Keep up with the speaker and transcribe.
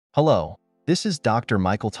Hello, this is Dr.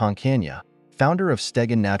 Michael Tonkanya, founder of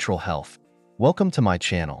Stegen Natural Health. Welcome to my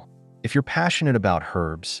channel. If you're passionate about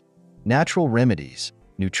herbs, natural remedies,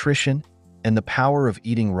 nutrition, and the power of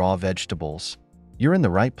eating raw vegetables, you're in the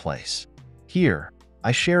right place. Here,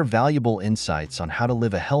 I share valuable insights on how to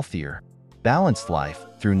live a healthier, balanced life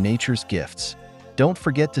through nature's gifts. Don't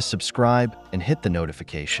forget to subscribe and hit the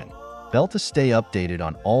notification bell to stay updated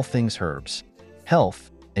on all things herbs,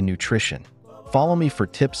 health, and nutrition. Follow me for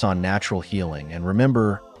tips on natural healing, and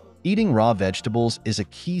remember, eating raw vegetables is a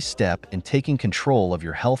key step in taking control of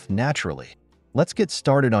your health naturally. Let's get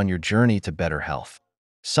started on your journey to better health.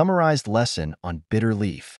 Summarized lesson on bitter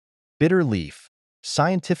leaf. Bitter leaf,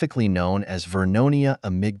 scientifically known as Vernonia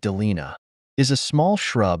amygdalina, is a small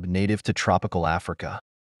shrub native to tropical Africa,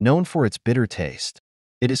 known for its bitter taste.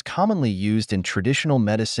 It is commonly used in traditional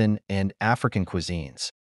medicine and African cuisines,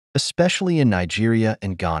 especially in Nigeria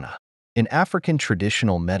and Ghana. In African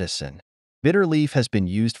traditional medicine, bitter leaf has been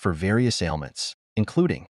used for various ailments,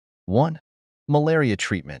 including 1. Malaria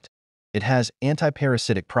treatment. It has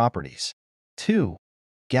antiparasitic properties. 2.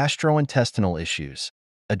 Gastrointestinal issues.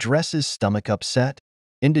 Addresses stomach upset,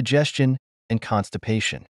 indigestion, and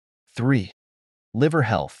constipation. 3. Liver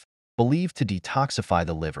health. Believed to detoxify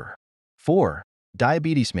the liver. 4.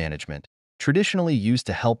 Diabetes management. Traditionally used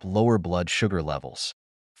to help lower blood sugar levels.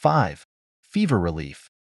 5. Fever relief.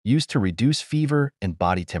 Used to reduce fever and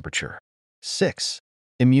body temperature. 6.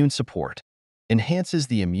 Immune support. Enhances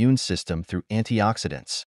the immune system through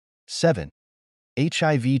antioxidants. 7.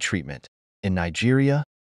 HIV treatment. In Nigeria,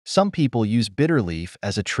 some people use bitter leaf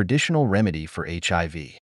as a traditional remedy for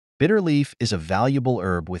HIV. Bitter leaf is a valuable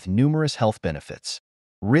herb with numerous health benefits,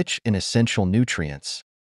 rich in essential nutrients,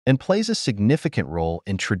 and plays a significant role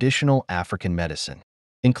in traditional African medicine,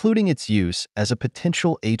 including its use as a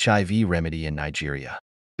potential HIV remedy in Nigeria.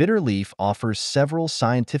 Bitter leaf offers several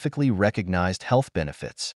scientifically recognized health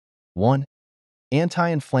benefits. 1.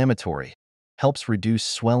 Anti-inflammatory. Helps reduce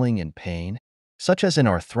swelling and pain, such as in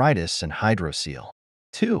arthritis and hydrocele.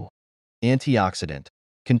 2. Antioxidant.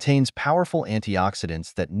 Contains powerful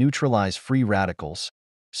antioxidants that neutralize free radicals,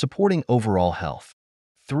 supporting overall health.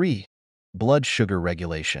 3. Blood sugar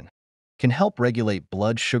regulation. Can help regulate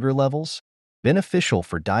blood sugar levels, beneficial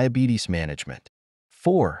for diabetes management.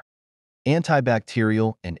 4.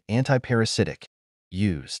 Antibacterial and antiparasitic.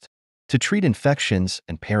 Used to treat infections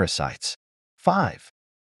and parasites. 5.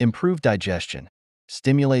 Improve digestion.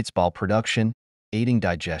 Stimulates bile production, aiding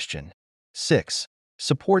digestion. 6.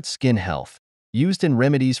 Supports skin health. Used in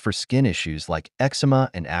remedies for skin issues like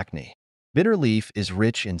eczema and acne. Bitter leaf is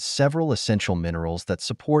rich in several essential minerals that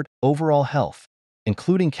support overall health,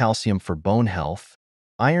 including calcium for bone health,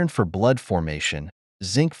 iron for blood formation,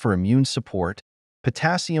 zinc for immune support,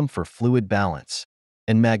 potassium for fluid balance,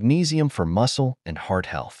 and magnesium for muscle and heart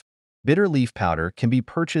health. Bitter leaf powder can be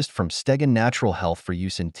purchased from Stegen Natural Health for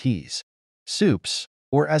use in teas, soups,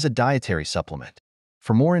 or as a dietary supplement.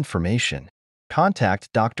 For more information,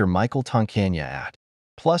 contact Dr. Michael Tonkanya at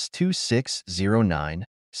 +2609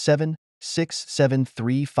 767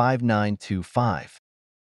 35925.